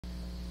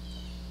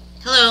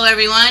Hello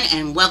everyone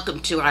and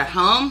welcome to our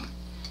home.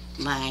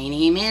 My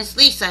name is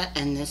Lisa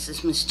and this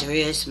is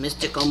Mysterious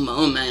Mystical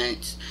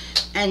Moments.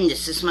 And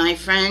this is my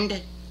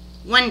friend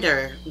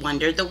Wonder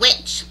the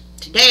Witch.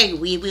 Today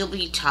we will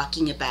be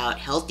talking about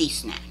healthy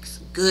snacks,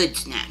 good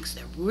snacks.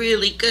 They're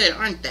really good,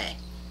 aren't they?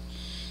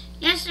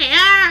 Yes they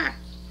are.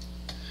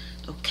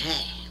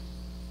 Okay.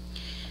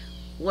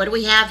 What do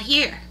we have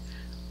here?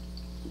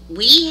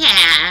 We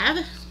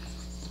have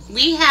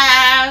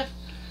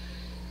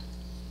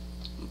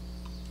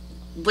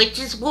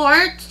witch's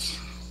worts.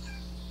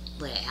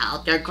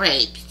 Well, they're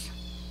grapes.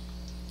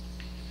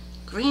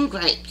 Green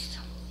grapes.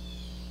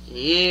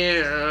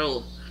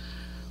 Ew.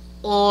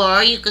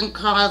 Or you can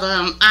call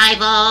them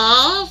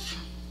eyeballs.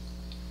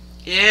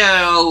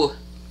 Ew.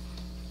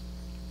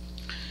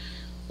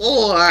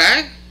 Or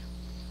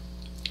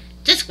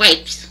just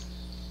grapes.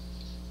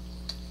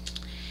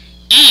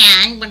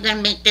 And we're going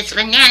to make this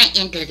banana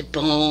into the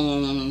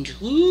bones.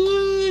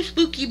 Ooh,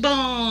 spooky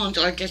bones.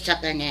 Or just a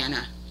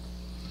banana.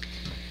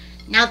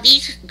 Now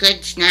these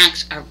good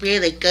snacks are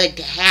really good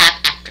to have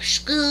after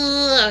school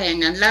or in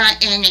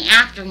the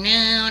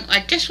afternoon or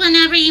just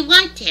whenever you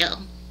want to.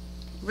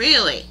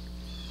 Really.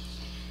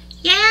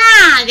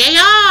 Yeah, they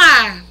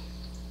are.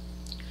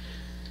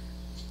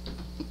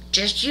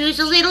 Just use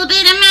a little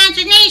bit of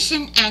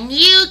imagination and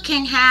you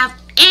can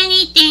have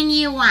anything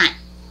you want.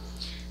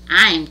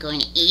 I'm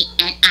going to eat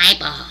an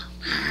eyeball.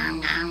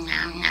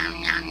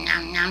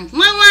 Want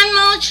one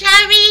more,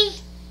 Cherry?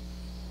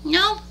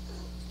 No?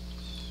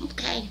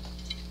 Okay.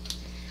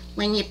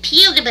 When you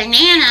peel the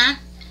banana,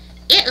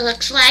 it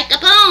looks like a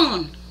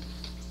bone.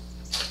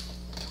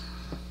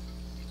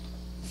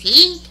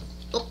 See?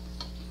 Oh.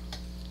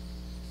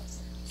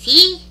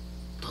 See?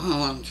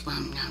 Bones.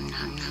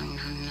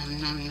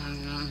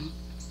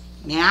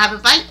 May I have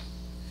a bite?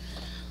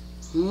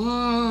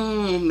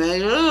 May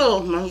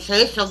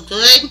taste so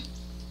good.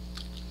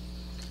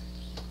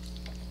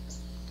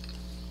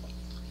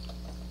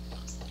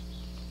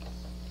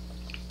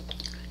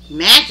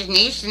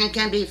 Imagination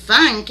can be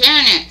fun,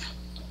 can it?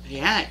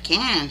 Yeah, it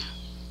can.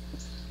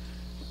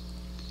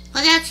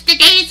 Well, that's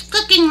today's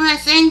cooking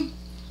lesson.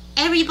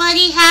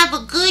 Everybody have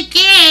a good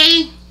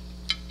day.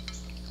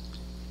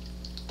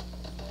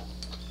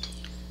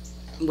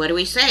 What do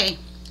we say?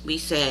 We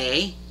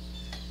say,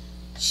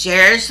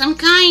 share some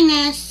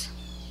kindness.